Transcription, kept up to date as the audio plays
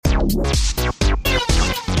Hello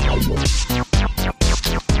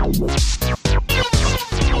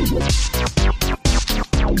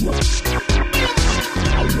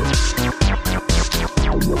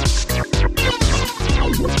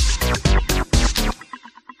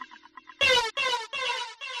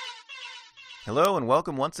and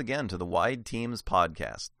welcome once again to the Wide Teams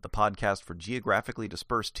Podcast, the podcast for geographically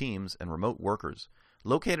dispersed teams and remote workers,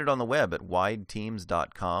 located on the web at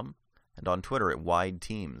wideteams.com and on Twitter at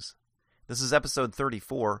wideteams. This is episode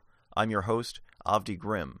 34. I'm your host, Avdi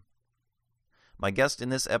Grimm. My guest in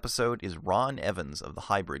this episode is Ron Evans of the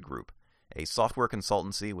Hybrid Group, a software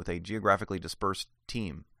consultancy with a geographically dispersed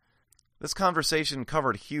team. This conversation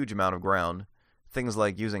covered a huge amount of ground, things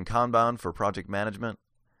like using Kanban for project management,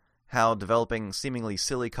 how developing seemingly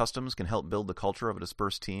silly customs can help build the culture of a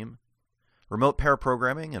dispersed team, remote pair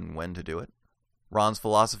programming and when to do it, Ron's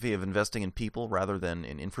philosophy of investing in people rather than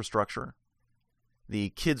in infrastructure,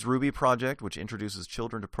 the Kids Ruby project, which introduces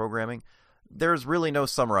children to programming. There's really no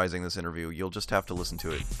summarizing this interview. You'll just have to listen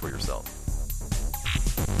to it for yourself.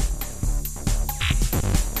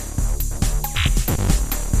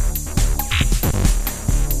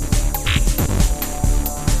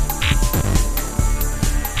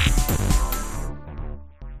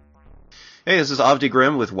 Hey, this is Avdi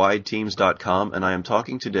Grimm with wideteams.com, and I am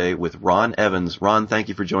talking today with Ron Evans. Ron, thank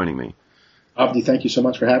you for joining me. Avdi, thank you so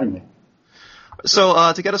much for having me.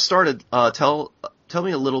 So, to get us started, tell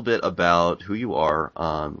me a little bit about who you are,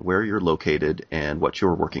 where you're located, and what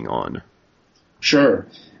you're working on. Sure.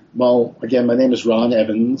 Well, again, my name is Ron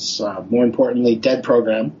Evans, more importantly, Dead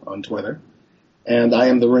Program on Twitter, and I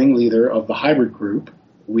am the ringleader of the Hybrid Group.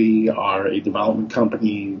 We are a development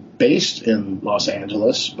company based in Los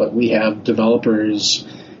Angeles, but we have developers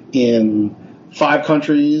in 5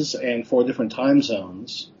 countries and 4 different time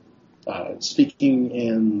zones, speaking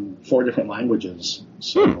in 4 different languages.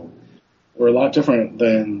 So we're a lot different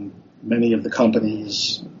than many of the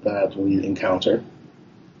companies that we encounter.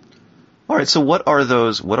 All right, so what are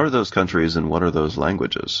those countries and what are those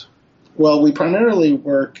languages? Well, we primarily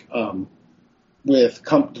work with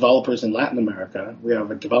developers in Latin America. We have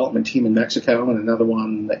a development team in Mexico and another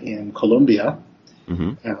one in Colombia,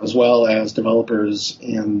 as well as developers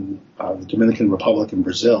in the Dominican Republic and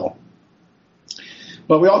Brazil.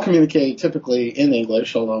 But we all communicate typically in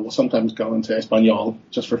English, although we'll sometimes go into Espanol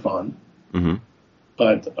just for fun. Mm-hmm.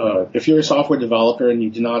 But if you're a software developer and you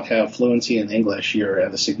do not have fluency in English, you're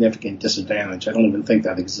at a significant disadvantage. I don't even think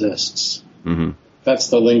that exists. Mm-hmm. That's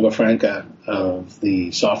the lingua franca of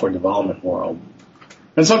the software development world.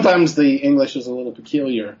 And sometimes the English is a little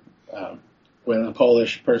peculiar. When a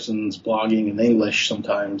Polish person's blogging in English,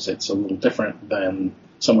 sometimes it's a little different than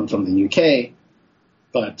someone from the UK.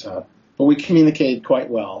 But we communicate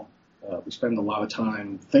quite well. We spend a lot of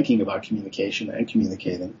time thinking about communication and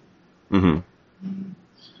communicating. Mm-hmm.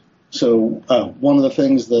 So one of the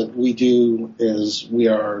things that we do is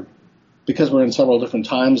because we're in several different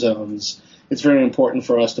time zones, it's very important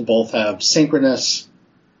for us to both have synchronous,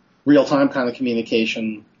 real-time kind of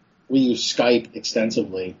communication. We use Skype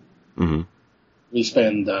extensively. Mm-hmm.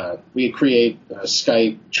 We create a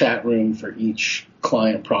Skype chat room for each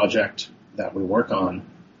client project that we work on.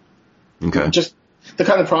 Okay. Just the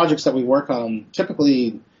kind of projects that we work on,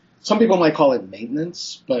 typically, some people might call it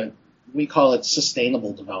maintenance, but we call it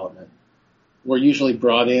sustainable development. We're usually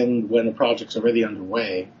brought in when the project's already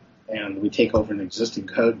underway, and we take over an existing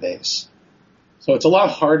code base. So it's a lot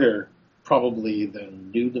harder, probably, than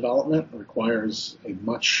new development. It requires a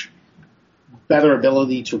much better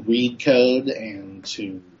ability to read code and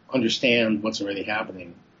to understand what's already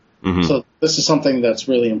happening. Mm-hmm. So this is something that's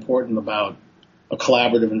really important about a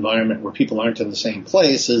collaborative environment where people aren't in the same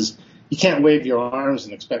place, is you can't wave your arms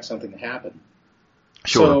and expect something to happen.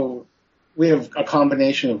 Sure. So we have a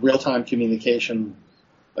combination of real-time communication.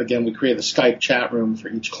 Again, we create a Skype chat room for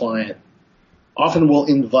each client. Often we'll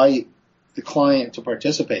invite the client to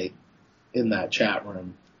participate in that chat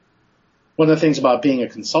room. One of the things about being a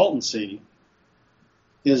consultancy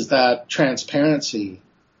is that transparency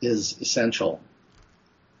is essential.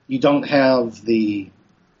 You don't have the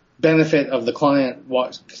benefit of the client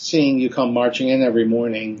seeing you come marching in every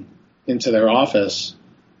morning into their office.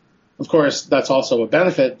 Of course, that's also a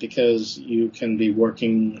benefit because you can be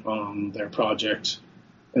working on their project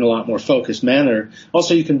in a lot more focused manner.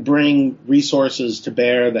 Also, you can bring resources to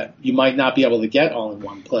bear that you might not be able to get all in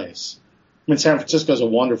one place. I mean, San Francisco is a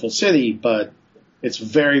wonderful city, but it's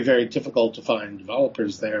very, very difficult to find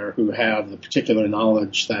developers there who have the particular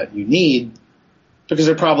knowledge that you need because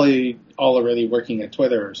they're probably all already working at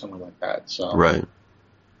Twitter or somewhere like that. So, right.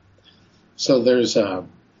 So there's a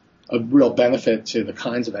a real benefit to the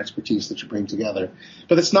kinds of expertise that you bring together.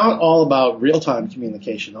 But it's not all about real-time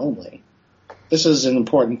communication only. This is an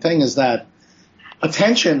important thing, is that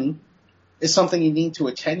attention is something you need to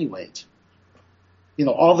attenuate.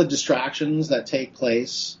 All the distractions that take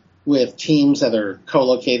place with teams that are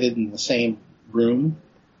co-located in the same room.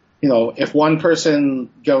 If one person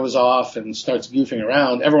goes off and starts goofing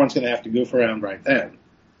around, everyone's going to have to goof around right then.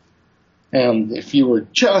 And if you were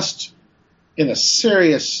just in a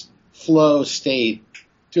serious flow state,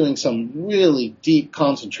 doing some really deep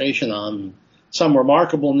concentration on some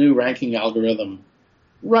remarkable new ranking algorithm,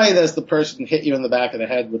 right as the person hit you in the back of the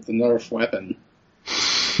head with the Nerf weapon.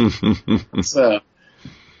 So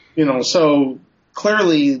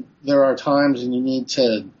clearly there are times when you need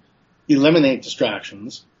to eliminate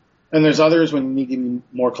distractions, and there's others when you need to be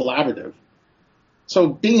more collaborative. So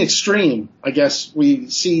being extreme, I guess we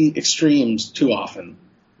see extremes too often.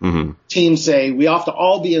 Mm-hmm. Teams say we have to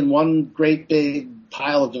all be in one great big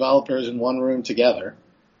pile of developers in one room together.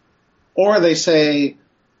 Or they say,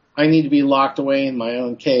 I need to be locked away in my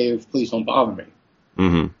own cave, please don't bother me.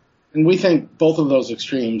 Mm-hmm. And we think both of those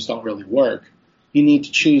extremes don't really work. You need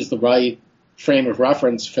to choose the right frame of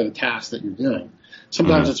reference for the task that you're doing.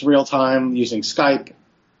 Sometimes it's real time using Skype.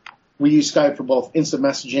 We use Skype for both instant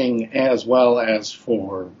messaging as well as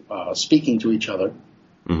for speaking to each other.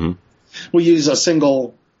 Mm-hmm. We use a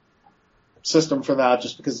single system for that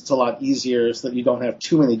just because it's a lot easier so that you don't have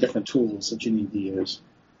too many different tools that you need to use.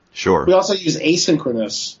 Sure. We also use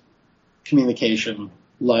asynchronous communication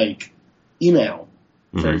like email,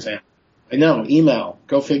 for example. I know, email,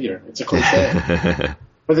 go figure. It's a cliche.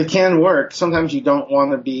 But it can work. Sometimes you don't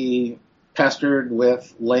want to be pestered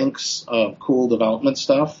with links of cool development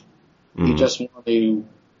stuff. You just want to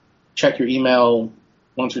check your email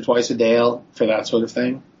once or twice a day for that sort of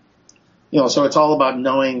thing. So it's all about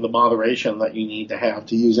knowing the moderation that you need to have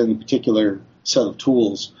to use any particular set of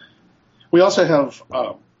tools. We also have,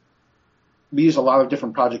 we use a lot of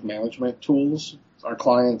different project management tools. Our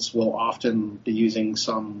clients will often be using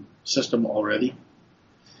some system already.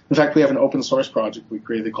 In fact, we have an open source project we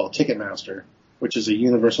created called Ticketmaster, which is a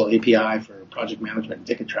universal API for project management and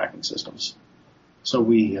ticket tracking systems. So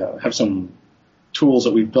we have some tools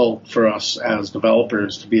that we've built for us as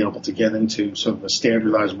developers to be able to get into sort of a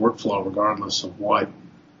standardized workflow regardless of what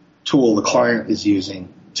tool the client is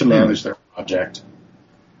using to manage their project.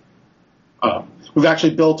 We've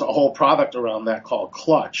actually built a whole product around that called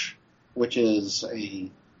Clutch, which is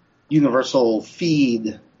a universal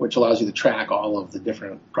feed which allows you to track all of the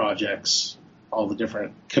different projects, all the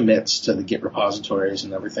different commits to the Git repositories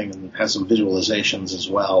and everything, and has some visualizations as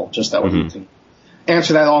well, just that way you can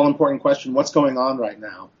answer that all-important question, what's going on right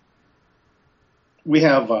now? We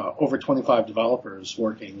have over 25 developers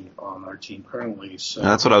working on our team currently. So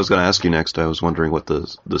that's what I was going to ask you next. I was wondering what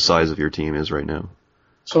the size of your team is right now.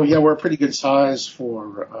 So, yeah, we're a pretty good size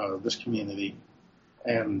for this community,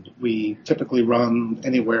 and we typically run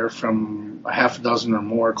anywhere from a half a dozen or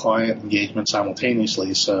more client engagements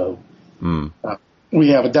simultaneously. So we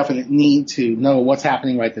have a definite need to know what's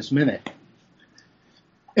happening right this minute.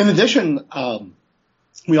 In addition,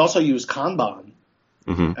 we also use Kanban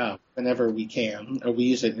whenever we can, or we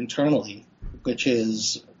use it internally, which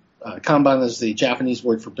is Kanban is the Japanese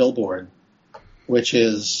word for billboard, which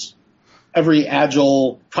is every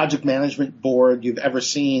agile project management board you've ever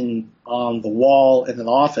seen on the wall in an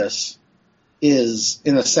office is,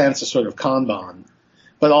 in a sense, a sort of Kanban.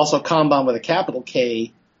 But also Kanban with a capital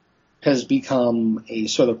K has become a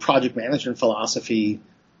sort of project management philosophy,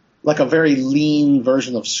 like a very lean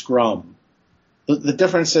version of Scrum. The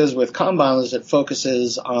difference is with Kanban is it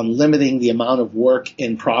focuses on limiting the amount of work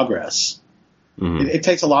in progress. It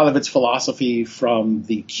takes a lot of its philosophy from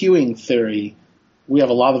the queuing theory. We have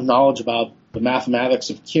a lot of knowledge about the mathematics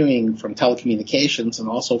of queuing from telecommunications and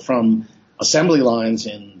also from assembly lines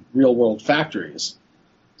in real-world factories.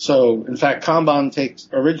 So, in fact, Kanban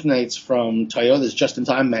originates from Toyota's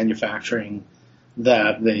just-in-time manufacturing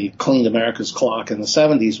that they cleaned America's clock in the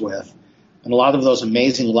 70s with. And a lot of those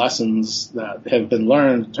amazing lessons that have been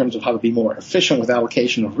learned in terms of how to be more efficient with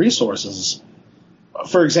allocation of resources.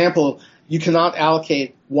 For example, you cannot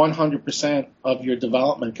allocate 100% of your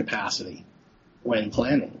development capacity when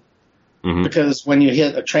planning. Because when you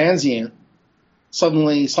hit a transient,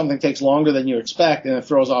 suddenly something takes longer than you expect and it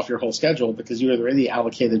throws off your whole schedule because you had already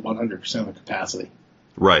allocated 100% of the capacity.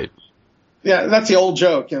 Right. Yeah, that's the old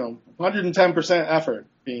joke, 110% effort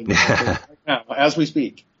being right now as we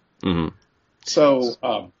speak.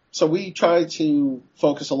 So we try to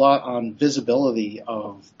focus a lot on visibility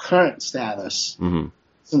of current status,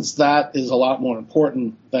 since that is a lot more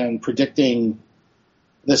important than predicting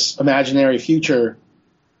this imaginary future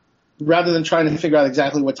rather than trying to figure out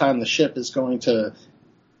exactly what time the ship is going to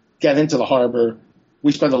get into the harbor,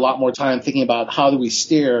 we spend a lot more time thinking about how do we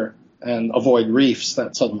steer and avoid reefs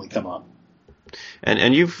that suddenly come up.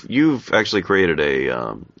 And you've actually created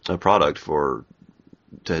a product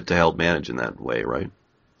to help manage in that way, right?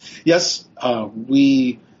 Yes,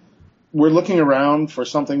 we're looking around for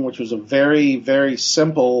something which was a very, very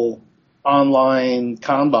simple online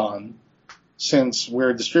Kanban, since we're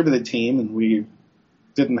a distributed team and we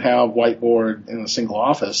didn't have whiteboard in a single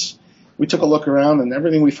office. We took a look around and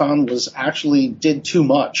everything we found did too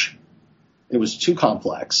much. It was too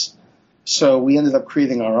complex. So we ended up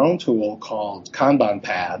creating our own tool called Kanban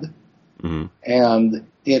Pad. Mm-hmm. And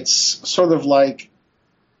it's sort of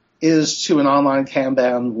is to an online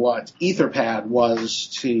Kanban what Etherpad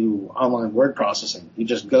was to online word processing. You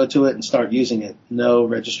just go to it and start using it. No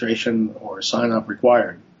registration or sign up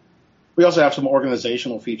required. We also have some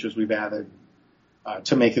organizational features we've added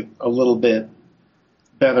to make it a little bit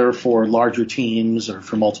better for larger teams or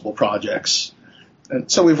for multiple projects.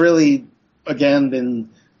 And so we've really, again,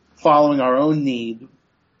 been following our own need.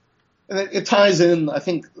 And it ties in, I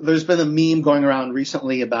think there's been a meme going around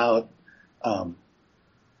recently about,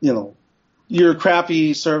 your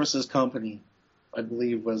crappy services company, I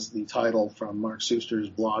believe was the title from Mark Suster's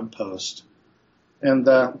blog post. And,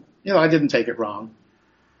 I didn't take it wrong.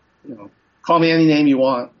 Call me any name you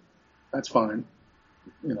want. That's fine.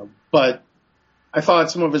 But I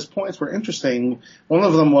thought some of his points were interesting. One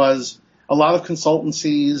of them was a lot of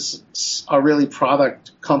consultancies are really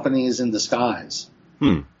product companies in disguise.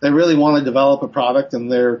 They really want to develop a product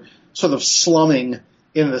and they're sort of slumming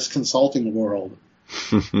in this consulting world.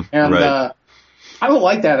 And right. I don't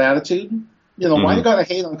like that attitude. Why you gotta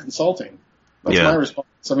hate on consulting? That's my response.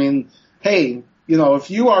 I mean, hey,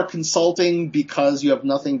 if you are consulting because you have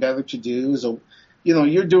nothing better to do,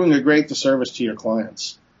 you're doing a great disservice to your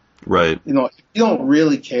clients. Right. If you don't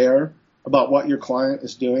really care about what your client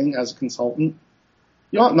is doing as a consultant,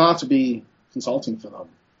 you ought not to be consulting for them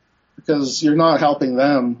because you're not helping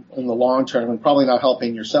them in the long term and probably not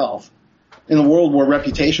helping yourself. In a world where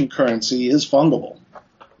reputation currency is fungible.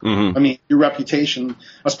 Mm-hmm. I mean, your reputation,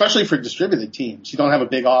 especially for distributed teams, you don't have a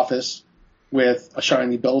big office with a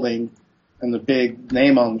shiny building and the big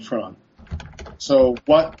name on the front. So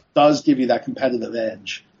what does give you that competitive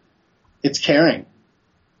edge? It's caring.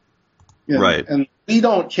 Right. And we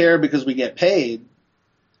don't care because we get paid.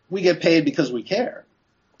 We get paid because we care.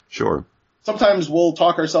 Sure. Sometimes we'll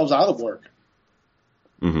talk ourselves out of work.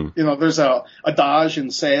 Mm-hmm. There's a adage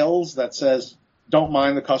in sales that says, don't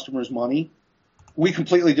mind the customer's money. We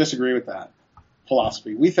completely disagree with that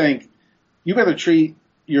philosophy. We think you better treat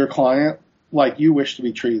your client like you wish to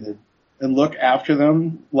be treated and look after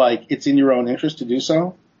them like it's in your own interest to do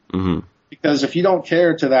so. Mm-hmm. Because if you don't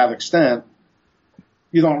care to that extent,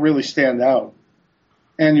 you don't really stand out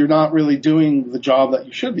and you're not really doing the job that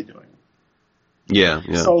you should be doing. Yeah.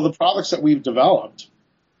 So the products that we've developed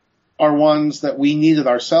are ones that we needed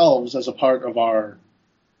ourselves as a part of our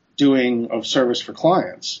doing of service for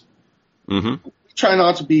clients. Mm-hmm. We try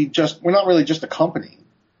not to be we're not really just a company.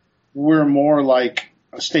 We're more like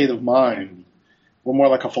a state of mind. We're more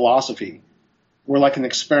like a philosophy. We're like an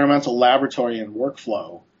experimental laboratory and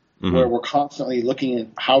workflow where we're constantly looking at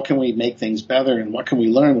how can we make things better and what can we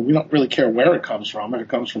learn. And we don't really care where it comes from, if it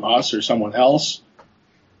comes from us or someone else.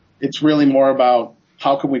 It's really more about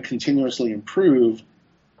how can we continuously improve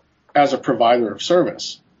as a provider of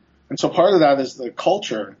service. And so part of that is the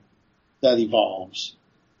culture that evolves.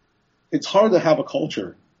 It's hard to have a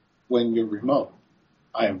culture when you're remote,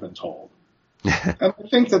 I have been told. And I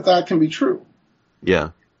think that can be true.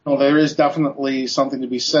 Yeah. Well, there is definitely something to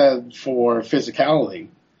be said for physicality.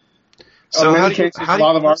 So in many cases, a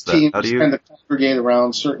lot of our teams tend to congregate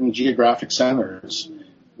around certain geographic centers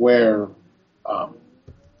where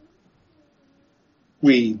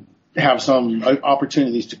we have some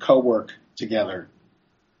opportunities to co-work together.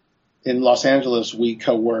 In Los Angeles, we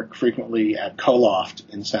co-work frequently at Coloft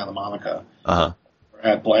in Santa Monica, or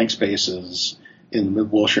at Blank Spaces in the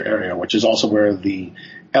Mid-Wilshire area, which is also where the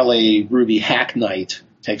LA Ruby Hack Night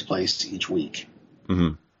takes place each week.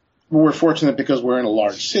 Mm-hmm. We're fortunate because we're in a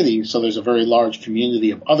large city, so there's a very large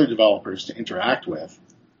community of other developers to interact with.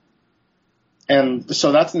 And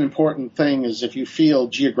so that's an important thing, is if you feel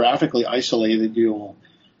geographically isolated,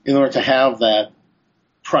 in order to have that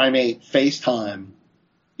primate FaceTime,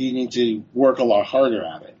 you need to work a lot harder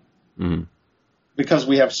at it. Mm-hmm. Because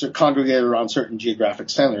we have congregated around certain geographic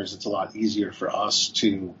centers, it's a lot easier for us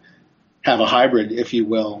to have a hybrid, if you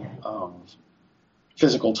will, of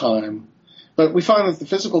physical time. But we find that the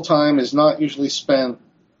physical time is not usually spent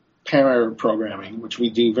pair programming, which we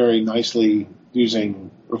do very nicely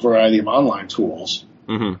using a variety of online tools.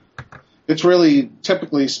 Mm-hmm. It's really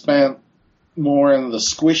typically spent more in the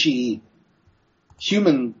squishy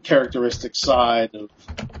human characteristic side of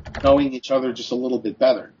knowing each other just a little bit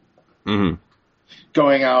better. Mm-hmm.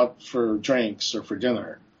 Going out for drinks or for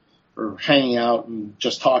dinner, or hanging out and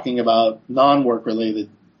just talking about non-work related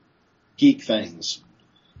geek things.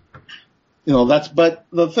 But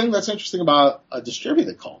the thing that's interesting about a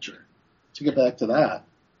distributed culture, to get back to that,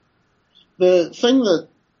 the thing that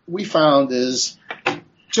we found is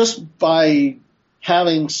just by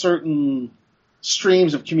having certain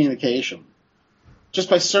streams of communication, just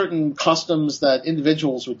by certain customs that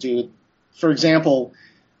individuals would do. For example,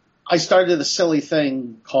 I started a silly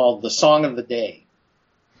thing called the Song of the Day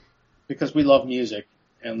because we love music,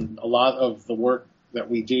 and a lot of the work that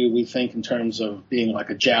we do, we think in terms of being like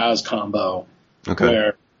a jazz combo,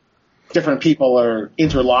 where different people are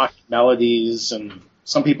interlocking melodies, and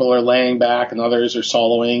some people are laying back and others are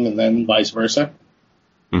soloing, and then vice versa.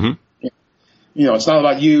 Mm-hmm. It's not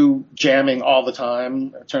about you jamming all the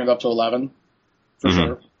time, turn it up to 11, for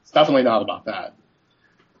sure. It's definitely not about that.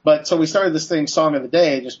 But so we started this thing, Song of the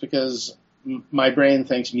Day, just because my brain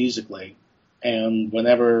thinks musically. And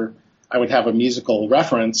whenever I would have a musical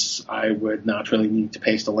reference, I would naturally need to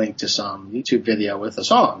paste a link to some YouTube video with a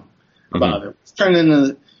song about it. It's turned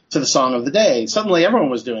into the Song of the Day. Suddenly everyone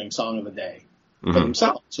was doing Song of the Day for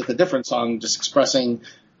themselves with a different song, just expressing,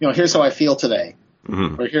 here's how I feel today.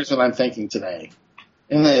 Or here's what I'm thinking today.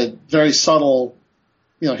 In a very subtle,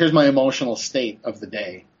 here's my emotional state of the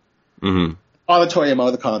day. Auditory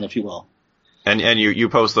emoticon, if you will. And you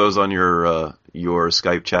post those on your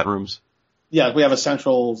Skype chat rooms? Yeah, we have a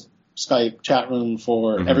central Skype chat room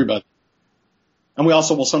for everybody. And we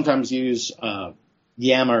also will sometimes use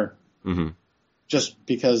Yammer, just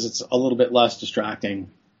because it's a little bit less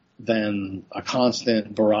distracting than a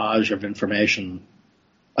constant barrage of information.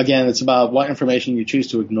 Again, it's about what information you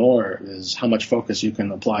choose to ignore is how much focus you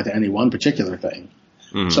can apply to any one particular thing.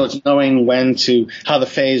 So it's knowing how to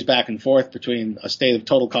phase back and forth between a state of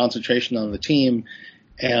total concentration on the team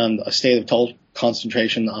and a state of total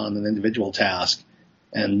concentration on an individual task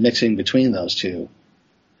and mixing between those two.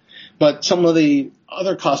 But some of the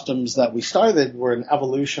other customs that we started were an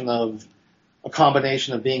evolution of a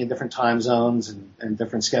combination of being in different time zones and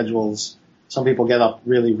different schedules. Some people get up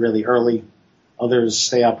really, really early. Others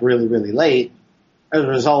stay up really, really late. As a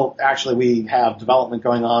result, actually, we have development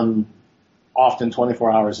going on often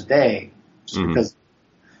 24 hours a day, just because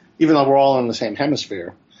even though we're all in the same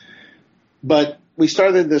hemisphere. But we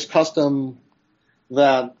started this custom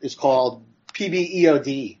that is called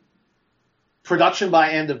PBEOD, production by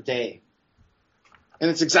end of day.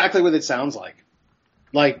 And it's exactly what it sounds like.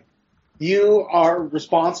 Like, you are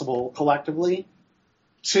responsible collectively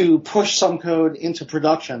to push some code into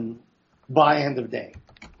production by end of day.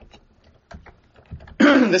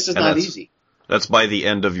 This is not easy. That's by the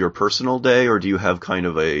end of your personal day, or do you have kind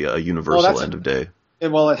of a universal end of day?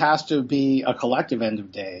 Well, it has to be a collective end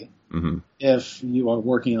of day if you are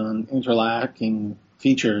working on interlocking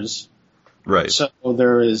features. Right. So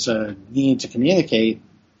there is a need to communicate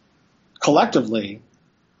collectively,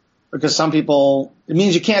 because some people, it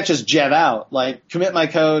means you can't just jet out, like commit my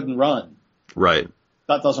code and run. Right.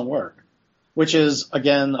 That doesn't work, which is,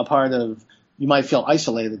 again, a part of, you might feel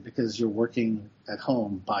isolated because you're working at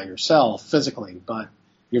home by yourself physically, but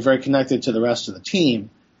you're very connected to the rest of the team.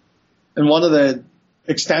 And one of the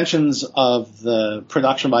extensions of the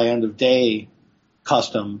production by end of day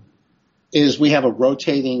custom is we have a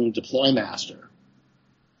rotating deploy master.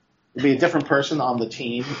 It'll be a different person on the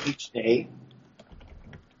team each day.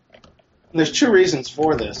 And there's two reasons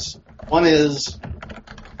for this. One is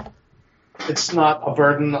it's not a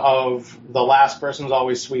burden of the last person's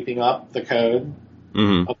always sweeping up the code.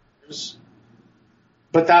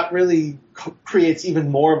 But that really creates even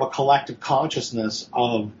more of a collective consciousness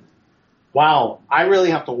of, wow, I really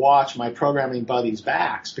have to watch my programming buddies'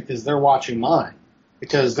 backs because they're watching mine,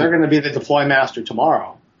 because they're going to be the deploy master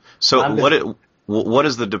tomorrow. So what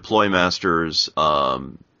is the deploy master's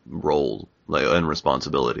role and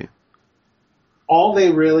responsibility? All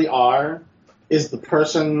they really are is the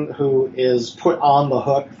person who is put on the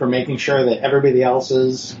hook for making sure that everybody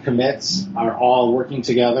else's commits are all working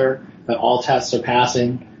together, that all tests are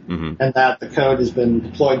passing, and that the code has been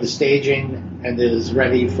deployed to staging and is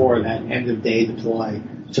ready for that end-of-day deploy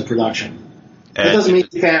to production. That doesn't mean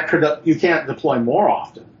you can't deploy more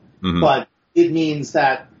often, but it means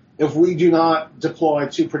that if we do not deploy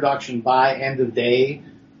to production by end of day,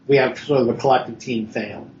 we have sort of a collective team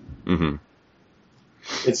fail.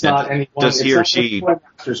 It's not anyone. Does he or she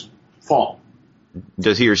fault?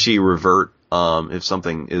 Does he or she revert if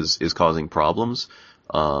something is causing problems?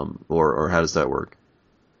 or how does that work?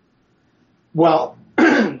 Well,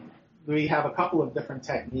 we have a couple of different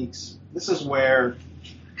techniques. This is where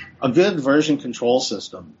a good version control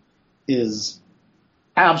system is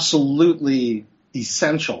absolutely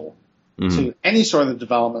essential to any sort of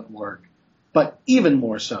development work, but even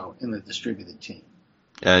more so in the distributed team.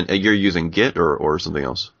 And you're using Git or something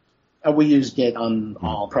else? We use Git on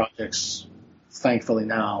all projects, thankfully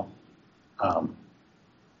now.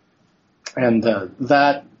 And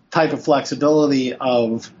that type of flexibility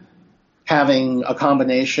of having a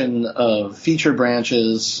combination of feature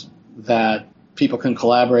branches that people can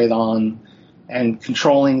collaborate on and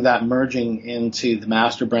controlling that merging into the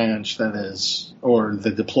master branch that is, or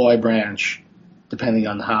the deploy branch, depending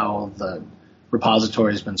on how the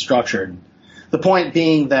repository has been structured. The point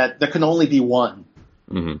being that there can only be one.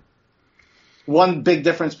 Mm-hmm. One big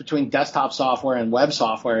difference between desktop software and web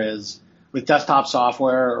software is with desktop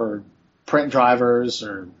software or print drivers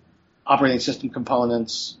or operating system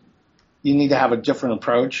components, you need to have a different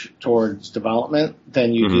approach towards development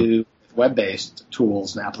than you do with web-based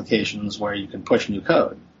tools and applications where you can push new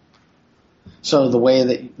code. So the way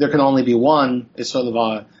that there can only be one is sort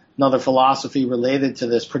of another philosophy related to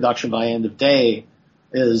this production by end of day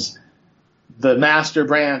is the master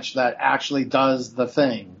branch that actually does the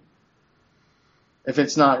thing. If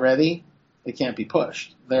it's not ready, it can't be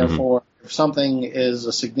pushed. Therefore, if something is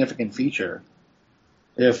a significant feature,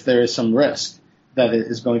 if there is some risk that it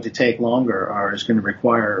is going to take longer or is going to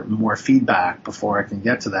require more feedback before I can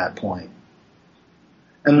get to that point.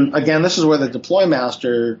 And again, this is where the deploy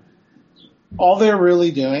master, all they're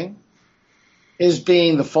really doing is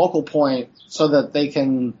being the focal point so that they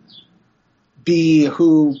can be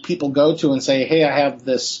who people go to and say, hey, I have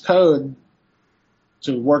this code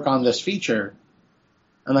to work on this feature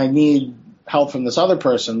and I need help from this other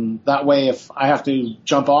person. That way, if I have to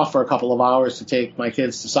jump off for a couple of hours to take my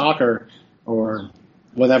kids to soccer or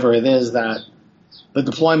whatever it is that the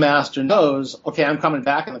deploy master knows, okay, I'm coming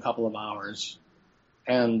back in a couple of hours,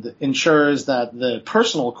 and ensures that the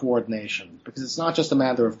personal coordination, because it's not just a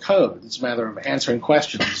matter of code, it's a matter of answering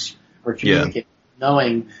questions or communicating,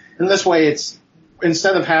 knowing. In this way, it's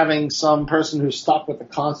instead of having some person who's stuck with the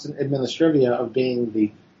constant administrivia of being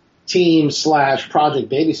the team/project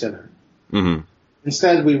babysitter,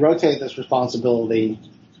 instead we rotate this responsibility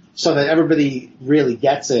so that everybody really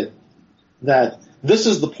gets it, that this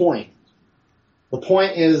is the point. The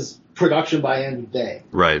point is production by end of day.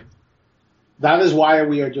 Right. That is why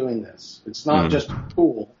we are doing this. It's not just a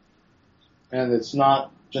tool, and it's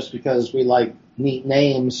not just because we like neat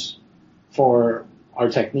names for our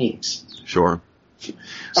techniques. Sure. So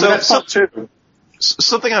that's fun too.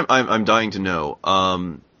 Something I'm dying to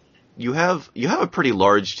know. You have a pretty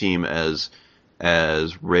large team as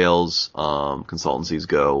Rails consultancies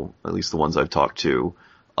go, at least the ones I've talked to,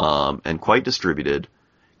 and quite distributed.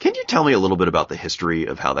 Can you tell me a little bit about the history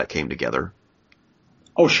of how that came together?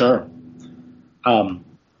 Oh, sure.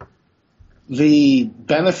 The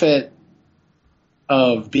benefit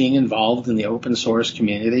of being involved in the open source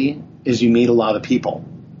community is you meet a lot of people,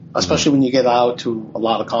 especially when you get out to a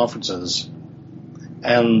lot of conferences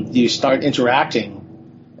and you start interacting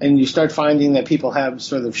and you start finding that people have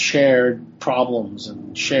sort of shared problems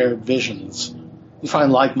and shared visions. You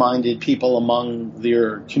find like-minded people among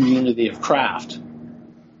your community of craft.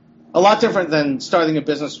 A lot different than starting a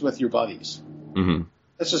business with your buddies.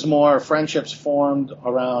 This is more friendships formed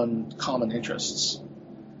around common interests.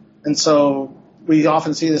 And so we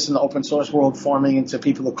often see this in the open source world forming into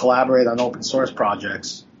people who collaborate on open source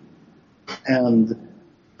projects. And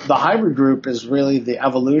the hybrid group is really the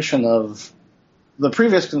evolution of the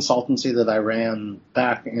previous consultancy that I ran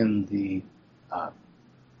back in the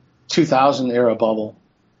 2000 era bubble.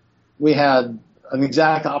 We had an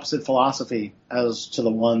exact opposite philosophy as to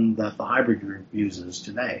the one that the hybrid group uses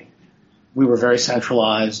today. We were very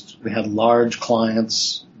centralized. We had large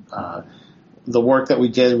clients. The work that we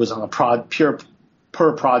did was on a pure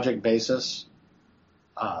per project basis.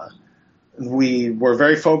 We were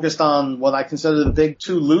very focused on what I consider the big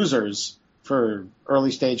two losers for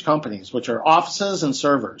early stage companies, which are offices and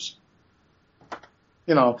servers.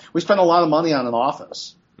 You know, we spent a lot of money on an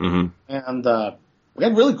office, and we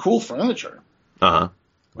had really cool furniture. It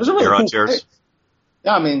was a really cool place.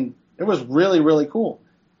 Yeah, I mean, it was really, really cool.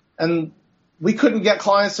 And we couldn't get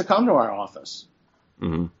clients to come to our office.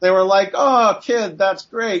 They were like, oh, kid, that's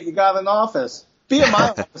great. You got an office. Be at my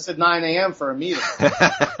office at 9 a.m. for a meeting.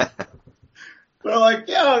 We're like,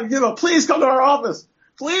 yeah, please come to our office.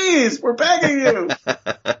 Please, we're begging you.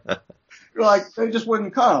 You're like, they just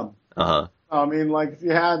wouldn't come. I mean, like, if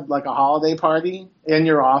you had, like, a holiday party in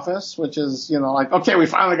your office, which is, like, okay, we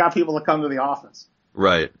finally got people to come to the office.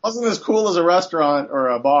 Right. It wasn't as cool as a restaurant or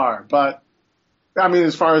a bar, but I mean,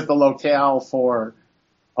 as far as the locale for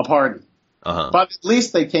a party. Uh-huh. But at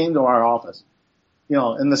least they came to our office.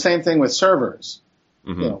 And the same thing with servers.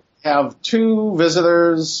 Mm-hmm. Have 2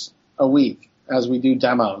 visitors a week as we do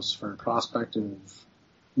demos for prospective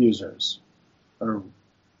users.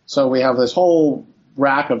 So we have this whole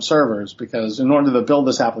rack of servers because in order to build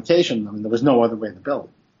this application, I mean, there was no other way to build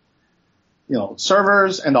it.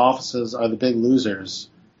 Servers and offices are the big losers,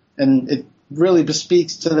 and it really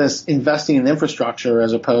bespeaks to this investing in infrastructure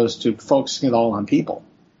as opposed to focusing it all on people.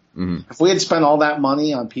 Mm-hmm. If we had spent all that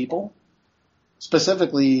money on people,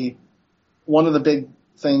 specifically, one of the big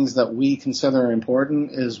things that we consider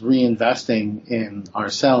important is reinvesting in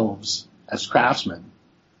ourselves as craftsmen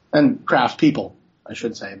and craftspeople, I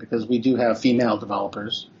should say, because we do have female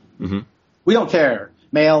developers. Mm-hmm. We don't care.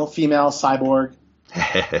 Male, female, cyborg,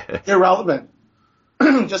 irrelevant.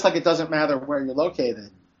 Just like it doesn't matter where you're located.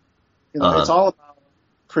 It's all about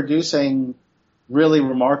producing really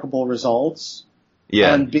remarkable results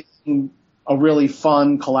and being a really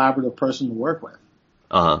fun, collaborative person to work with.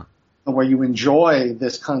 Uh-huh. Where you enjoy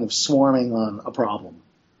this kind of swarming on a problem.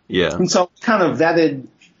 Yeah. And so we kind of vetted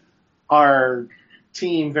our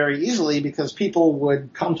team very easily because people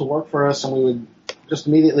would come to work for us and we would just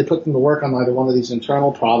immediately put them to work on either one of these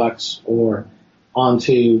internal products or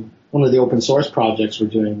onto one of the open source projects we're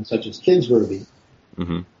doing, such as KidsRuby.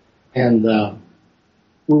 Mm-hmm. And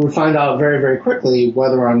we would find out very, very quickly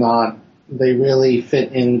whether or not they really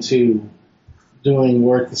fit into doing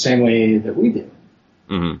work the same way that we do.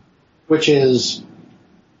 Mm-hmm. Which is,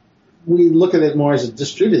 we look at it more as a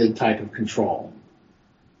distributed type of control.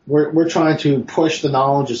 We're trying to push the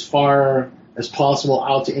knowledge as far as possible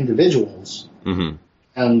out to individuals mm-hmm.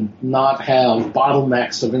 and not have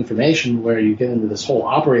bottlenecks of information where you get into this whole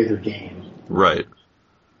operator game. Right.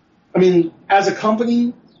 I mean, as a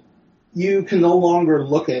company, you can no longer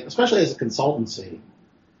look at, especially as a consultancy,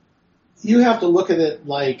 you have to look at it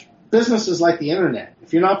like business is like the internet.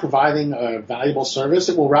 If you're not providing a valuable service,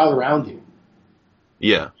 it will route around you.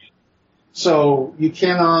 Yeah. So you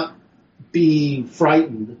cannot be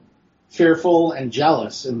frightened, fearful, and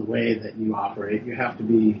jealous in the way that you operate. You have to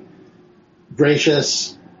be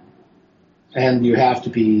gracious, and you have to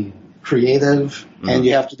be creative, and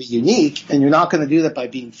you have to be unique, and you're not going to do that by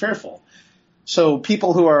being fearful. So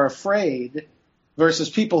people who are afraid versus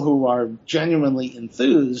people who are genuinely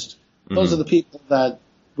enthused, those are the people that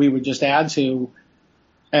we would just add to,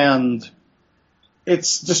 and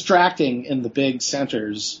it's distracting in the big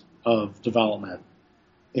centers of development.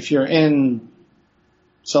 If you're in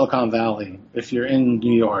Silicon Valley, if you're in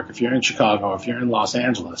New York, if you're in Chicago, if you're in Los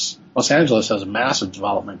Angeles has a massive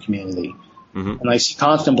development community. Mm-hmm. And I see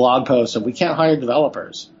constant blog posts of we can't hire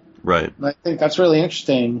developers. Right. And I think that's really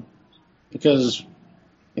interesting because,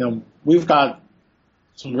 we've got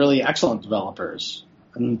some really excellent developers.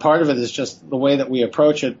 And part of it is just the way that we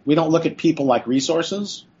approach it. We don't look at people like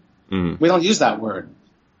resources. Mm-hmm. We don't use that word.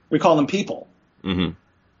 We call them people. Mm-hmm.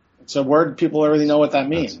 It's a word people already know what that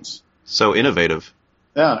means. That's so innovative.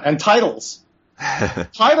 Yeah, and titles.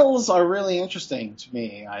 Titles are really interesting to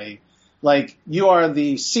me. You are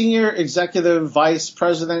the senior executive vice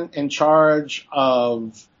president in charge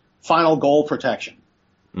of final goal protection.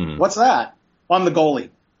 Mm-hmm. What's that? I'm the goalie.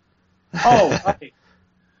 Oh, right.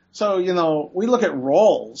 So, we look at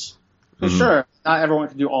roles. Mm-hmm. Sure, not everyone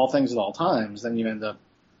can do all things at all times. Then you end up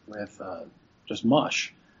with just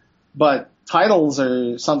mush. But titles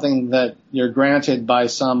are something that you're granted by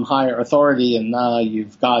some higher authority, and now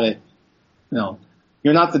you've got it.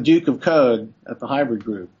 You're not the Duke of Code at the hybrid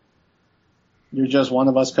group. You're just one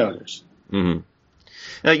of us coders. Mm-hmm.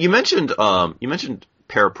 Now, you mentioned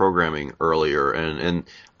pair programming earlier, and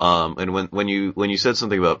when you said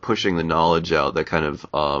something about pushing the knowledge out, that kind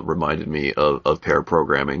of reminded me of pair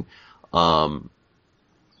programming.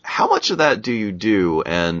 How much of that do you do,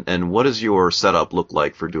 and what does your setup look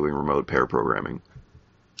like for doing remote pair programming?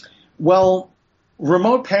 Well,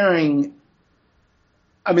 remote pairing,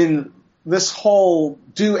 this whole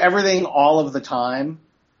do everything all of the time,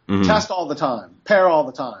 test all the time, pair all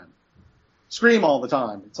the time, scream all the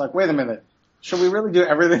time. It's like, wait a minute. Should we really do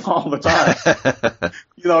everything all the time?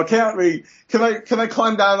 Can't we? Can I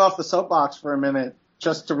climb down off the soapbox for a minute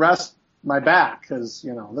just to rest my back? Because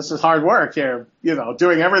this is hard work here.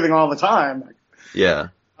 Doing everything all the time. Yeah.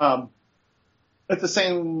 At the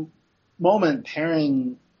same moment,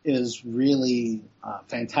 pairing is really a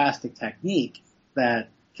fantastic technique that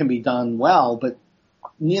can be done well, but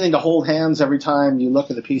needing to hold hands every time you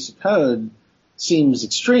look at a piece of code seems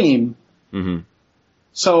extreme. Mm-hmm.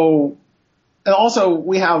 So. And also,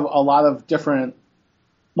 we have a lot of different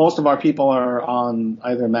most of our people are on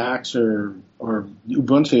either Macs or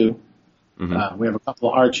Ubuntu. Mm-hmm. We have a couple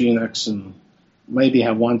of Arch Unix and maybe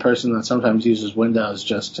have one person that sometimes uses Windows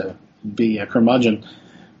just to be a curmudgeon.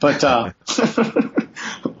 But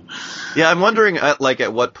yeah, I'm wondering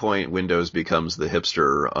at what point Windows becomes the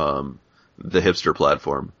hipster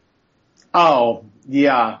platform. Oh,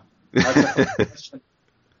 yeah.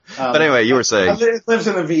 But anyway, you were saying it lives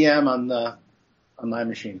in a VM on my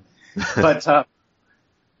machine. But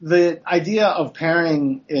the idea of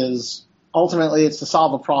pairing is ultimately it's to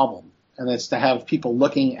solve a problem, and it's to have people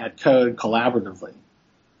looking at code collaboratively.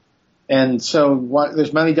 And so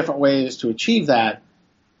there's many different ways to achieve that.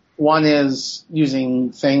 One is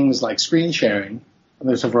using things like screen sharing. And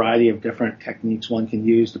there's a variety of different techniques one can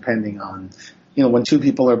use depending on, when two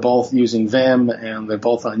people are both using Vim and they're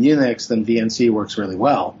both on Unix, then VNC works really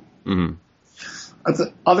well. Mm-hmm.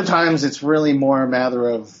 Other times it's really more a matter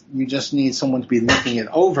of you just need someone to be looking it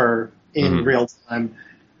over in real time.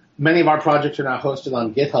 Many of our projects are now hosted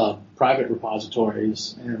on GitHub, private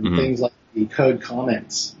repositories, and things like the code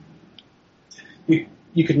comments.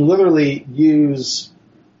 You can literally use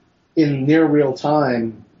in near real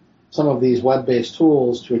time some of these web-based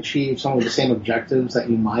tools to achieve some of the same objectives that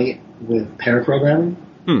you might with pair programming,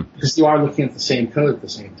 because you are looking at the same code at the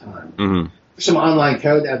same time. Mm-hmm. There's some online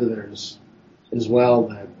code editors as well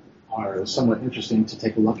that are somewhat interesting to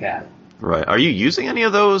take a look at. Right. Are you using any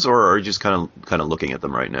of those, or are you just kind of looking at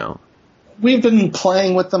them right now? We've been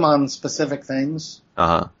playing with them on specific things.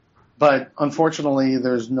 Uh-huh. But unfortunately,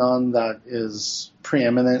 there's none that is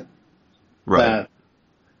preeminent. Right.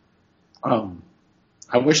 That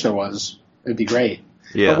I wish there was. It'd be great.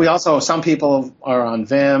 Yeah. But we also, some people are on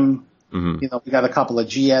Vim. Mm-hmm. We got a couple of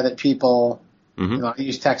gedit people. Mm-hmm. I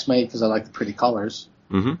use TextMate because I like the pretty colors.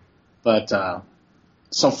 Mm-hmm. But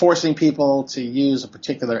so forcing people to use a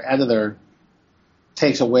particular editor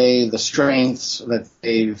takes away the strengths that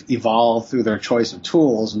they've evolved through their choice of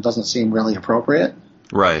tools and doesn't seem really appropriate.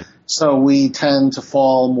 Right. So we tend to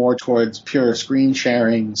fall more towards pure screen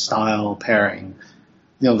sharing style pairing.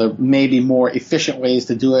 There may be more efficient ways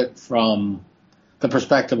to do it from the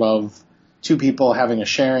perspective of two people having a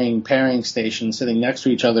sharing pairing station sitting next to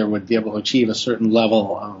each other would be able to achieve a certain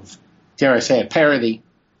level of, dare I say it, parity.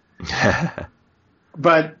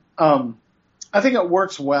 But I think it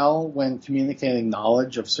works well when communicating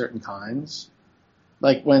knowledge of certain kinds.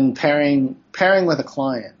 Like when pairing with a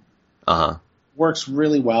client works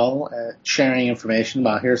really well at sharing information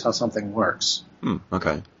about here's how something works.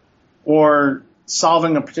 Okay. Or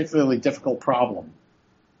solving a particularly difficult problem.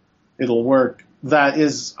 It'll work. That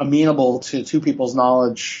is amenable to two people's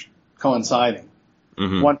knowledge coinciding.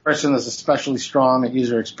 Mm-hmm. One person is especially strong at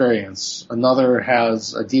user experience. Another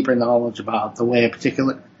has a deeper knowledge about the way a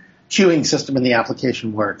particular queuing system in the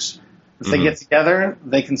application works. If they get together,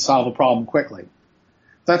 they can solve a problem quickly.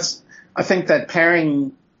 I think that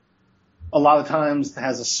pairing a lot of times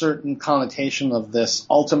has a certain connotation of this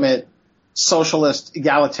ultimate socialist,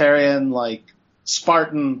 egalitarian, like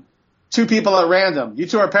Spartan, two people at random. You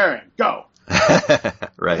two are pairing. Go.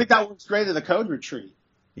 Right. I think that works great at a code retreat.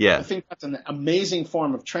 Yeah. I think that's an amazing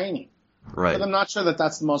form of training. Right. But I'm not sure that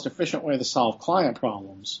that's the most efficient way to solve client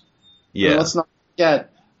problems. Yeah. Let's not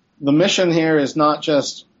forget, the mission here is not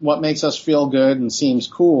just what makes us feel good and seems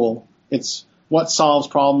cool. It's what solves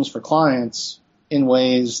problems for clients in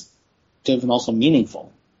ways and also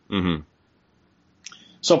meaningful. Mm-hmm.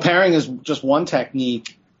 So pairing is just one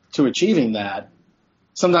technique to achieving that.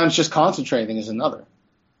 Sometimes just concentrating is another.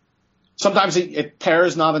 Sometimes it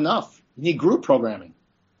pairs not enough. You need group programming.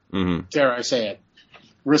 Mm-hmm. Dare I say it.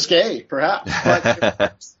 Risque, perhaps.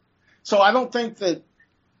 But, so I don't think that,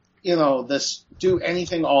 this do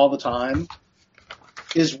anything all the time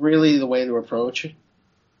is really the way to approach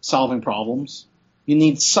solving problems. You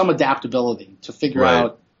need some adaptability to figure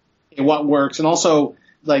out what works. And also,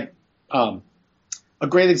 a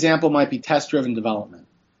great example might be test-driven development.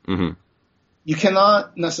 Mm-hmm. You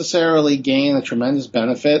cannot necessarily gain a tremendous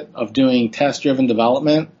benefit of doing test-driven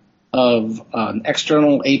development of an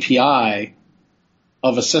external API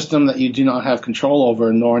of a system that you do not have control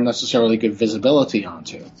over nor necessarily good visibility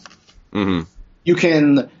onto. Mm-hmm. You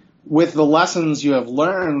can, with the lessons you have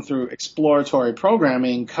learned through exploratory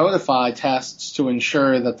programming, codify tests to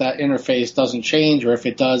ensure that interface doesn't change, or if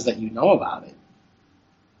it does, that you know about it.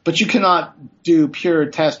 But you cannot do pure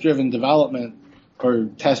test-driven development or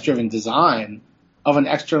test-driven design of an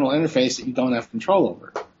external interface that you don't have control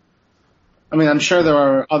over. I mean, I'm sure there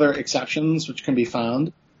are other exceptions which can be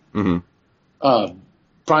found. Mm-hmm.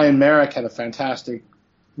 Brian Merrick had a fantastic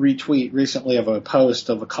retweet recently of a post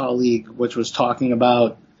of a colleague which was talking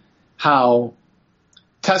about how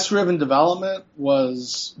Test-driven development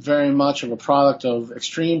was very much of a product of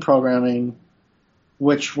extreme programming,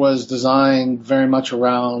 which was designed very much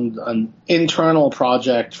around an internal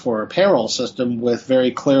project for a payroll system with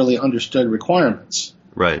very clearly understood requirements.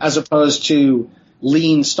 Right. As opposed to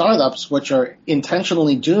lean startups, which are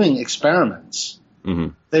intentionally doing experiments. Mm-hmm.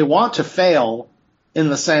 They want to fail in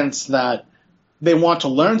the sense that they want to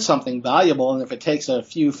learn something valuable, and if it takes a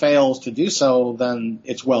few fails to do so, then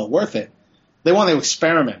it's well worth it. They want to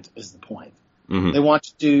experiment, is the point. Mm-hmm. They want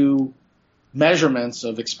to do measurements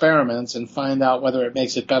of experiments and find out whether it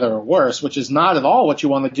makes it better or worse, which is not at all what you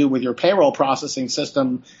want to do with your payroll processing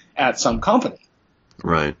system at some company.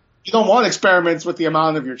 Right. You don't want experiments with the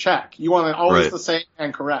amount of your check. You want it always Right. the same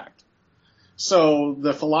and correct. So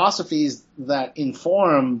the philosophies that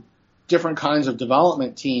inform different kinds of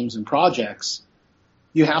development teams and projects,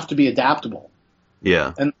 you have to be adaptable.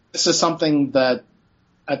 Yeah. And this is something that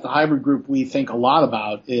at the Hybrid Group we think a lot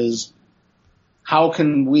about, is how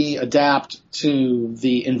can we adapt to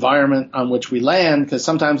the environment on which we land, because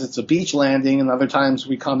sometimes it's a beach landing and other times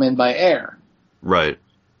we come in by air. Right.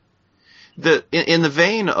 In the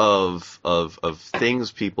vein of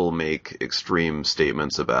things people make extreme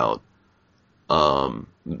statements about,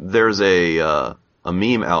 there's a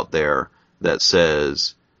meme out there that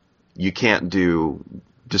says you can't do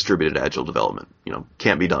distributed agile development.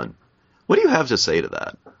 Can't be done. What do you have to say to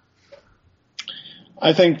that?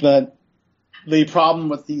 I think that the problem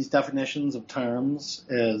with these definitions of terms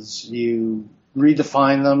is you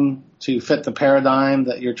redefine them to fit the paradigm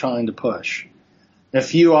that you're trying to push.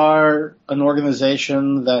 If you are an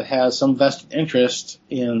organization that has some vested interest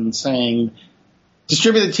in saying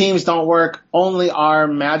distributed teams don't work, only our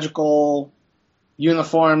magical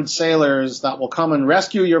uniformed sailors that will come and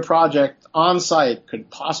rescue your project on site could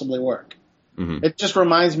possibly work. Mm-hmm. It just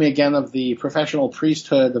reminds me again of the professional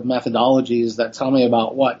priesthood of methodologies that tell me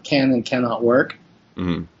about what can and cannot work.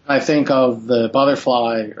 Mm-hmm. I think of the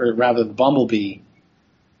butterfly, or rather the bumblebee,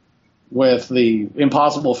 with the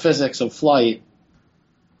impossible physics of flight.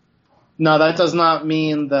 Now, that does not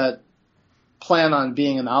mean that plan on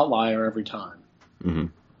being an outlier every time. Mm-hmm.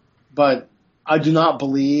 But I do not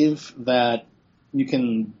believe that you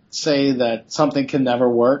can say that something can never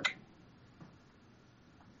work,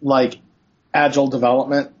 like agile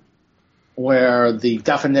development, where the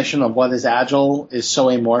definition of what is agile is so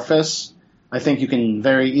amorphous. I think you can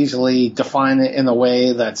very easily define it in a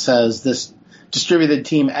way that says this distributed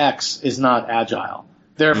team X is not agile.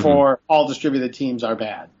 Therefore, all distributed teams are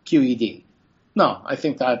bad. QED. No, I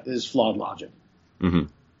think that is flawed logic. Mm-hmm.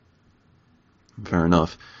 Fair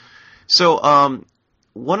enough. So,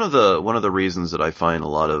 one of the reasons that I find a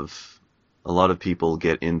lot of people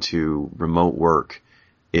get into remote work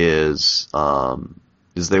is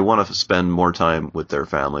they want to spend more time with their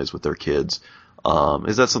families, with their kids.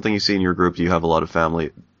 Is that something you see in your group? Do you have a lot of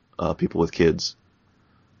family people with kids?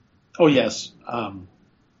 Oh, yes.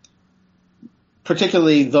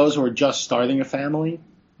 Particularly those who are just starting a family.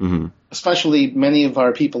 Mm-hmm. Especially many of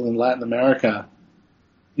our people in Latin America,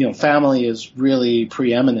 family is really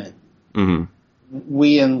preeminent. Mm-hmm.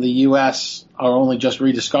 We in the U.S. are only just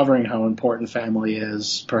rediscovering how important family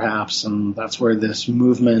is, perhaps, and that's where this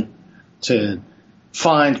movement to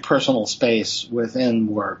find personal space within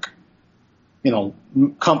work.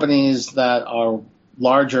 Companies that are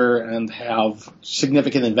larger and have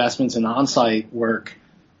significant investments in on-site work,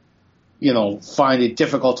 find it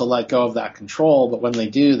difficult to let go of that control, but when they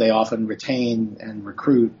do, they often retain and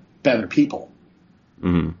recruit better people.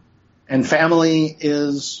 Mm-hmm. And family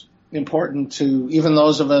is important to even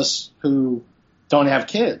those of us who don't have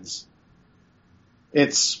kids.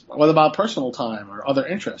 It's what about personal time or other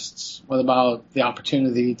interests? What about the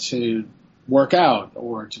opportunity to work out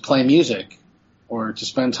or to play music or to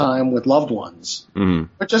spend time with loved ones,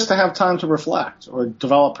 mm-hmm. or just to have time to reflect or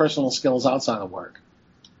develop personal skills outside of work?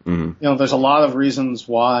 Mm-hmm. There's a lot of reasons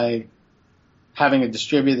why having a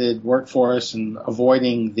distributed workforce and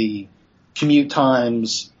avoiding the commute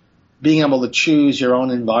times, being able to choose your own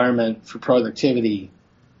environment for productivity,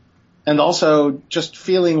 and also just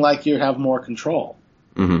feeling like you have more control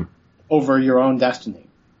mm-hmm. over your own destiny.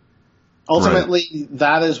 Ultimately, right.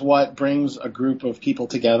 That is what brings a group of people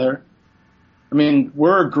together. I mean,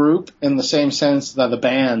 we're a group in the same sense that a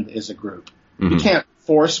band is a group. Mm-hmm. You can't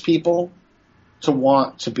force people to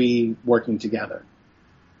want to be working together.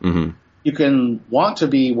 Mm-hmm. You can want to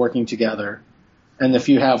be working together, and if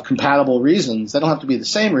you have compatible reasons, they don't have to be the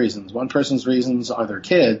same reasons. One person's reasons are their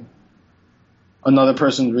kid. Another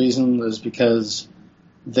person's reason is because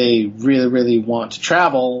they really, really want to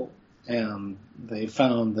travel, and they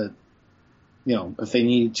found that, if they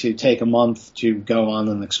need to take a month to go on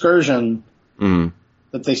an excursion, mm-hmm.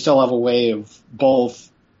 that they still have a way of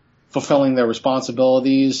both fulfilling their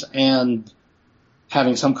responsibilities and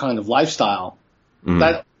having some kind of lifestyle. Mm-hmm.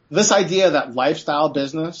 That this idea that lifestyle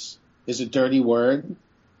business is a dirty word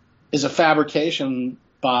is a fabrication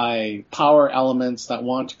by power elements that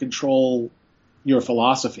want to control your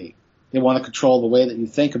philosophy. They want to control the way that you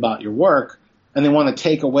think about your work, and they want to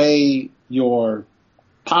take away your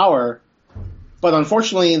power. But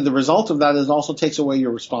unfortunately, the result of that is also takes away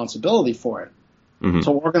your responsibility for it. Mm-hmm.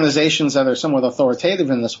 So organizations that are somewhat authoritative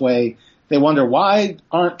in this way, they wonder, why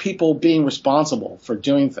aren't people being responsible for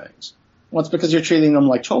doing things? Well, it's because you're treating them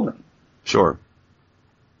like children. Sure.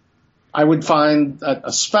 I would find that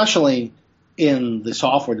especially in the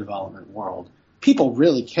software development world, people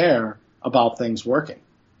really care about things working.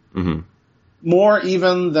 Mm-hmm. More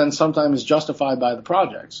even than sometimes justified by the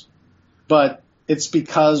projects. But it's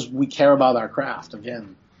because we care about our craft,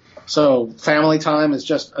 again. So family time is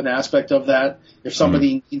just an aspect of that. If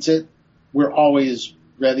somebody needs it, we're always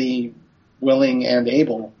ready, willing, and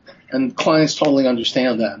able. And clients totally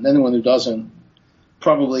understand that. And anyone who doesn't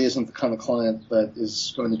probably isn't the kind of client that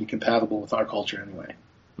is going to be compatible with our culture anyway.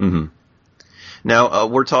 Mm-hmm. Now,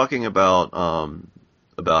 we're talking about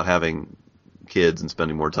having kids and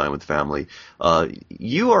spending more time with family.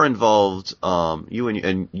 You are involved, you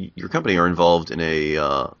and your company are involved in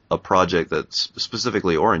a project that's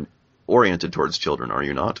specifically oriented towards children, are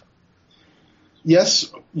you not?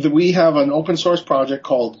 Yes, we have an open source project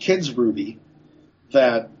called Kids Ruby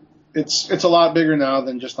that it's a lot bigger now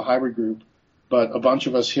than just the hybrid group, but a bunch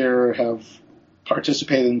of us here have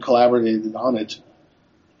participated and collaborated on it.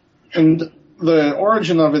 And the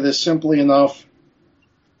origin of it is simply enough,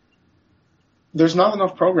 there's not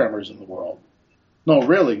enough programmers in the world. No,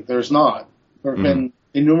 really, there's not. There have been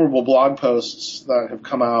innumerable blog posts that have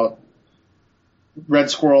come out. Red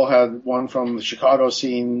Squirrel had one from the Chicago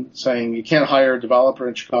scene saying you can't hire a developer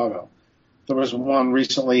in Chicago. There was one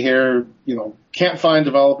recently here, can't find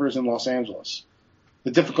developers in Los Angeles.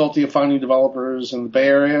 The difficulty of finding developers in the Bay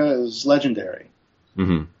Area is legendary.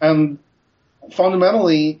 Mm-hmm. And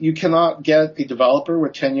fundamentally, you cannot get a developer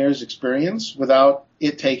with 10 years experience without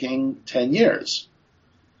it taking 10 years.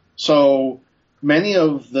 So many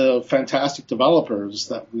of the fantastic developers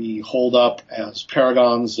that we hold up as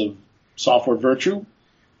paragons of software virtue,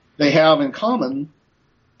 they have in common,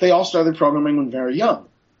 they all started programming when very young.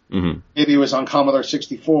 Mm-hmm. Maybe it was on Commodore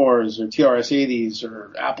 64s or TRS-80s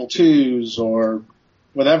or Apple IIs or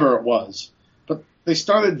whatever it was. But they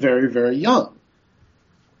started very, very young.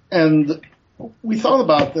 And we thought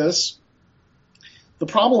about this. The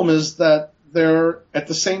problem is that at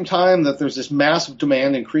the same time that there's this massive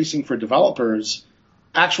demand increasing for developers,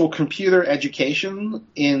 actual computer education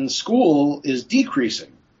in school is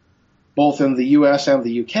decreasing, both in the US and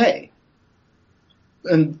the UK.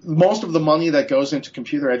 And most of the money that goes into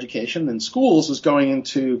computer education in schools is going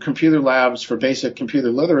into computer labs for basic computer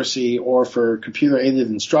literacy or for computer-aided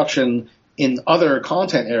instruction in other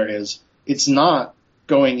content areas. It's not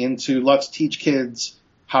going into let's teach kids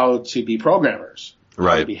how to be programmers,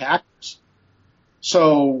 how to be hackers.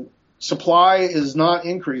 So supply is not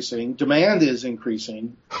increasing. Demand is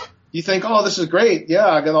increasing. You think, oh, this is great. Yeah,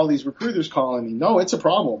 I got all these recruiters calling me. No, it's a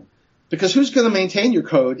problem. Because who's going to maintain your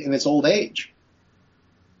code in its old age?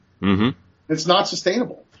 Mm-hmm. It's not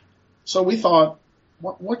sustainable. So we thought,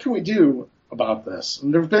 what can we do about this?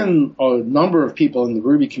 And there have been a number of people in the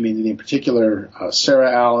Ruby community, in particular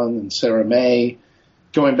Sarah Allen and Sarah May,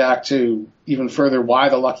 going back to even further Why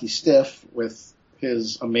the Lucky Stiff with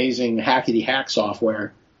his amazing hackety hack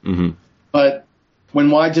software. Mm-hmm. But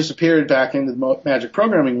when Y disappeared back into the magic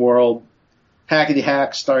programming world, hackety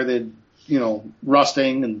hack started,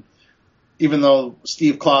 rusting. And even though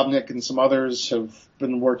Steve Klobnik and some others have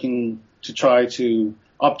been working to try to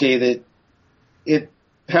update it, it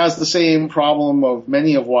has the same problem of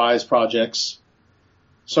many of Y's projects.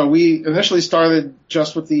 So we initially started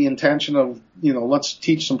just with the intention of, let's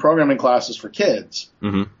teach some programming classes for kids.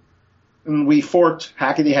 Mm-hmm. And we forked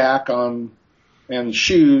Hackety Hack and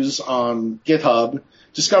Shoes on GitHub,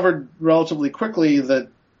 discovered relatively quickly that,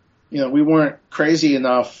 we weren't crazy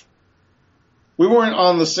enough. We weren't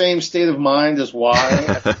on the same state of mind as Y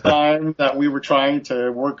at the time that we were trying to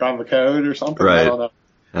work on the code or something. Right. I don't know.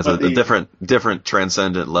 That's a different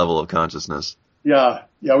transcendent level of consciousness. Yeah,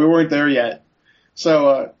 we weren't there yet.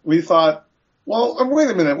 So we thought, well, wait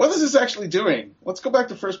a minute, what is this actually doing? Let's go back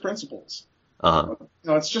to first principles. Uh-huh.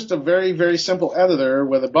 It's just a very, very simple editor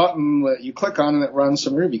with a button that you click on and it runs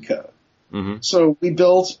some Ruby code. Mm-hmm. So we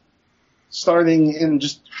built, starting in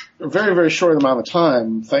just a very, very short amount of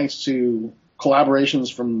time, thanks to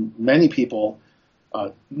collaborations from many people,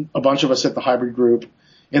 a bunch of us at the hybrid group,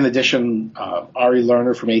 In addition, Ari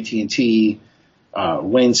Lerner from AT&T,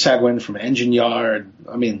 Wayne Seguin from Engine Yard.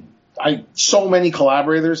 I mean, so many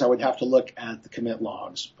collaborators, I would have to look at the commit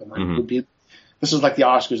logs. But this is like the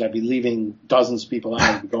Oscars. I'd be leaving dozens of people out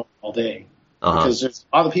and be going all day. Because there's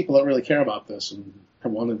a lot of people that really care about this and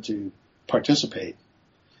have wanted to participate.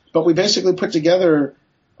 But we basically put together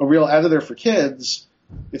a real editor for kids.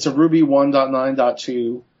 It's a Ruby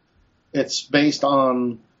 1.9.2. It's based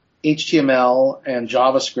on HTML and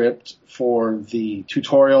JavaScript for the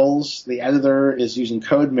tutorials. The editor is using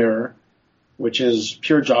CodeMirror, which is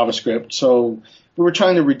pure JavaScript. So we were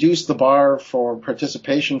trying to reduce the bar for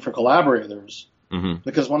participation for collaborators,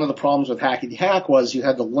 because one of the problems with Hackety Hack was you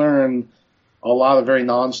had to learn a lot of very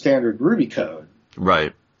non-standard Ruby code,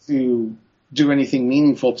 right, to do anything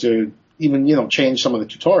meaningful to even, change some of the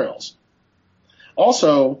tutorials.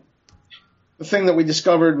 Also, the thing that we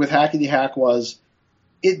discovered with Hackety Hack was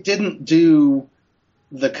it didn't do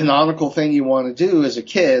the canonical thing you want to do as a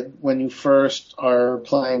kid when you first are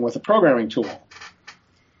playing with a programming tool,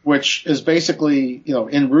 which is basically,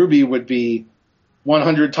 in Ruby would be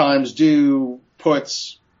 100 times do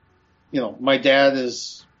puts, my dad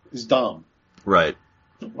is dumb. Right.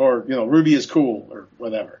 Or, Ruby is cool or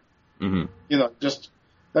whatever. Just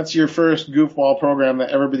that's your first goofball program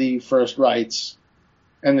that everybody first writes.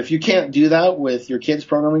 And if you can't do that with your kid's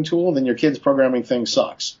programming tool, then your kid's programming thing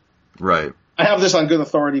sucks. Right. I have this on good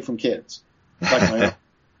authority from kids. Like my own.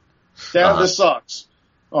 Dad, this sucks.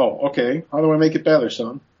 Oh, okay. How do I make it better,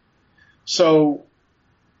 son? So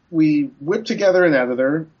we whipped together an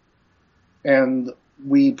editor, and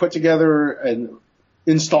we put together an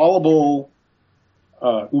installable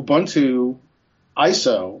Ubuntu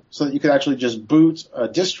ISO so that you could actually just boot a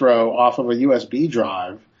distro off of a USB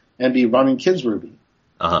drive and be running Kids Ruby.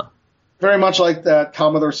 Very much like that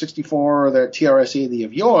Commodore 64 or that TRS-80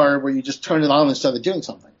 of yore, where you just turn it on instead of doing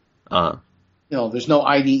something. There's no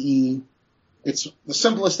IDE. It's the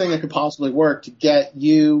simplest thing that could possibly work to get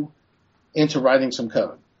you into writing some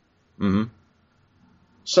code.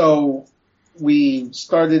 So we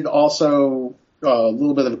started also a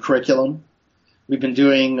little bit of a curriculum. We've been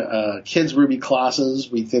doing kids Ruby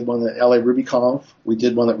classes. We did one at LA RubyConf. We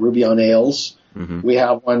did one at Ruby on Ails. We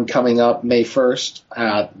have one coming up May 1st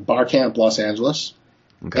at Barcamp Los Angeles.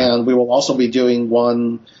 And we will also be doing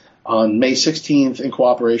one on May 16th in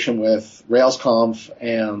cooperation with RailsConf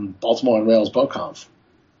and Baltimore on Rails BoConf.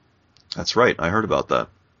 That's right. I heard about that.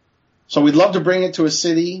 So we'd love to bring it to a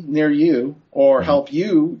city near you or help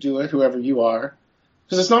you do it, whoever you are,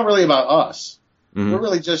 because it's not really about us. We're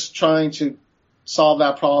really just trying to solve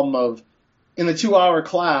that problem of, in a 2-hour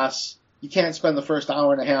class, you can't spend the first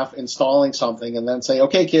hour and a half installing something and then say,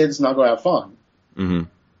 okay, kids, now go have fun.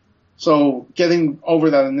 So getting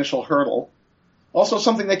over that initial hurdle. Also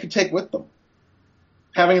something they could take with them.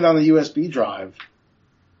 Having it on the USB drive.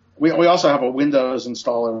 We also have a Windows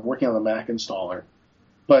installer, working on the Mac installer.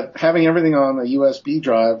 But having everything on a USB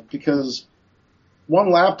drive, because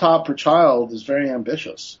one laptop per child is very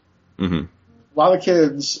ambitious. A lot of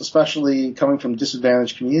kids, especially coming from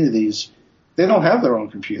disadvantaged communities, they don't have their own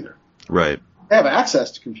computer. Right. They have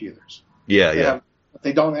access to computers. But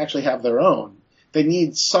they don't actually have their own. They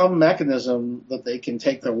need some mechanism that they can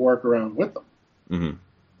take their work around with them.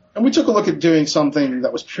 And we took a look at doing something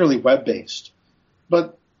that was purely web-based,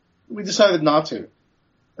 but we decided not to.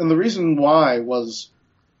 And the reason why was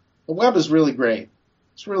the web is really great.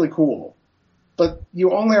 It's really cool. But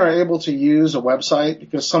you only are able to use a website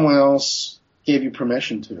because someone else gave you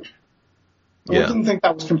permission to. I didn't think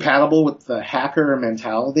that was compatible with the hacker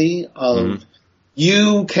mentality of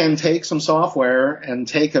you can take some software and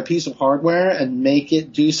take a piece of hardware and make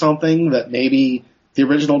it do something that maybe the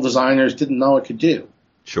original designers didn't know it could do.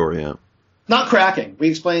 Sure, yeah. Not cracking. We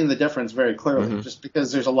explained the difference very clearly, just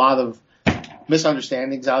because there's a lot of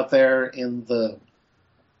misunderstandings out there in the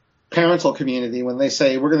parental community when they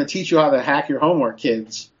say, we're going to teach you how to hack your homework,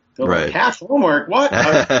 kids. They're like, hack homework? What?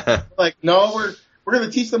 Like, no, we're going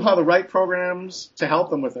to teach them how to write programs to help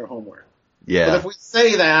them with their homework. Yeah. But if we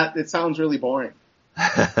say that, it sounds really boring.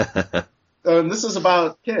 And this is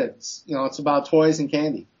about kids. It's about toys and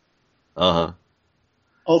candy.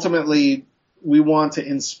 Ultimately, we want to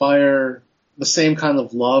inspire the same kind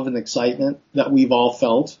of love and excitement that we've all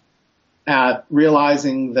felt at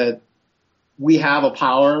realizing that we have a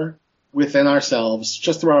power within ourselves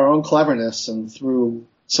just through our own cleverness and through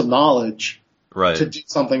some knowledge to do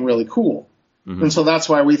something really cool. And so that's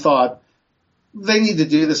why we thought they need to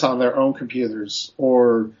do this on their own computers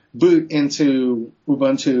or boot into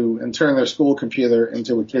Ubuntu and turn their school computer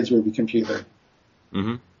into a Kids Ruby computer.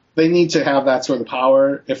 They need to have that sort of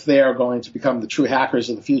power if they are going to become the true hackers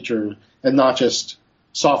of the future and not just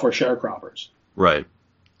software sharecroppers. Right.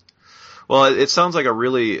 Well, it sounds like a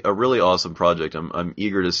really awesome project. I'm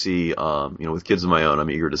eager to see, with kids of my own, I'm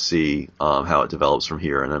eager to see how it develops from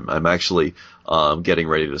here, and I'm actually getting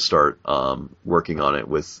ready to start working on it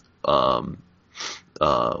with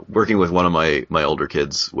working with one of my older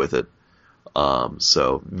kids with it.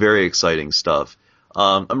 So very exciting stuff.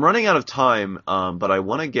 I'm running out of time, but I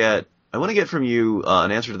want to get from you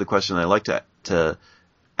an answer to the question I like to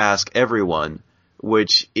ask everyone,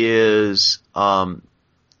 which is,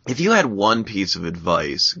 if you had one piece of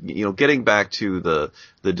advice, getting back to the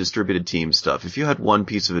distributed team stuff, if you had one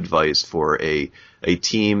piece of advice for a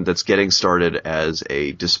team that's getting started as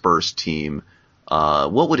a dispersed team,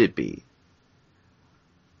 what would it be?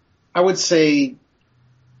 I would say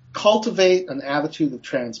cultivate an attitude of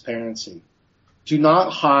transparency. Do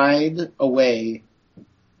not hide away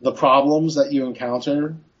the problems that you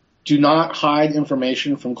encounter. Do not hide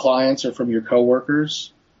information from clients or from your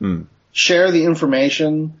coworkers. Share the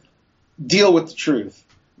information. Deal with the truth.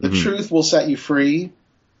 The truth will set you free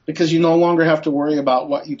because you no longer have to worry about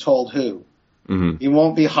what you told who. You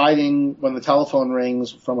won't be hiding when the telephone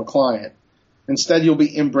rings from a client. Instead, you'll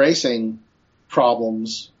be embracing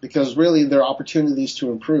problems because really they're opportunities to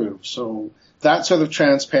improve. So that sort of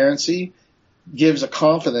transparency gives a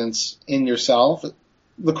confidence in yourself.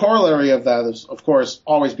 The corollary of that is, of course,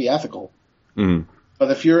 always be ethical.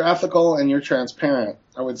 But if you're ethical and you're transparent,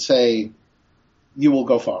 I would say you will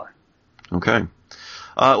go far. Okay.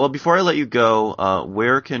 Well, before I let you go,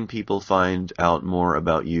 where can people find out more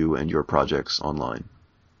about you and your projects online?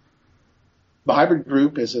 The Hybrid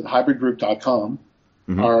Group is at hybridgroup.com.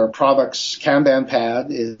 Our products, Kanban Pad,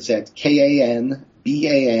 is at kanbanpad.com,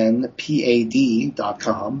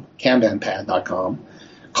 kanbanpad.com.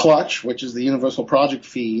 Clutch, which is the universal project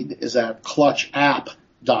feed, is at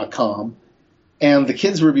clutchapp.com. And the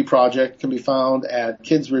Kids Ruby project can be found at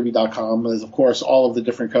kidsruby.com, as, of course, all of the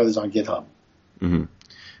different code is on GitHub.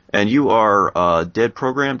 And you are Dead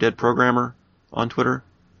Programmer on Twitter?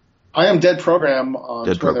 I am Dead Program on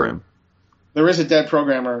Dead Twitter. Program. There is a Dead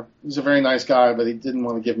Programmer. He's a very nice guy, but he didn't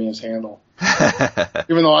want to give me his handle.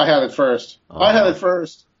 Even though I had it first. I had it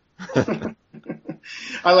first.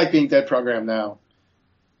 I like being Dead Program now.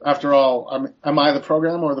 After all, am I the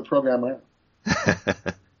program or the programmer?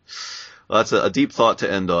 Well, that's a deep thought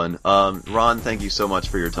to end on. Ron, thank you so much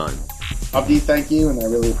for your time. Abdi, thank you, and I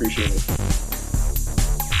really appreciate it.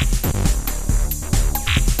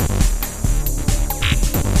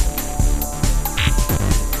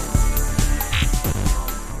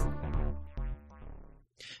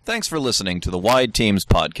 Thanks for listening to the Wide Teams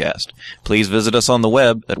podcast. Please visit us on the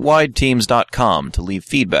web at wideteams.com to leave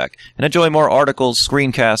feedback and enjoy more articles,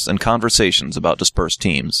 screencasts, and conversations about dispersed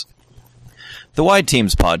teams. The Wide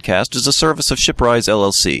Teams podcast is a service of Shiprise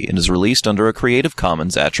LLC and is released under a Creative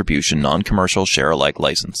Commons Attribution Non-Commercial Share-alike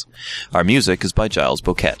license. Our music is by Giles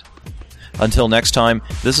Bouquet. Until next time,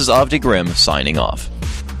 this is Avdi Grimm signing off.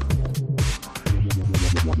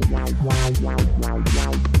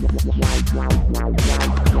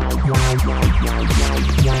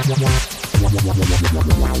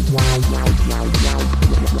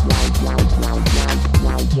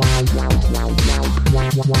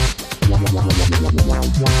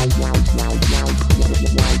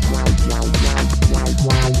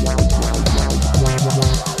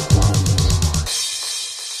 Wow.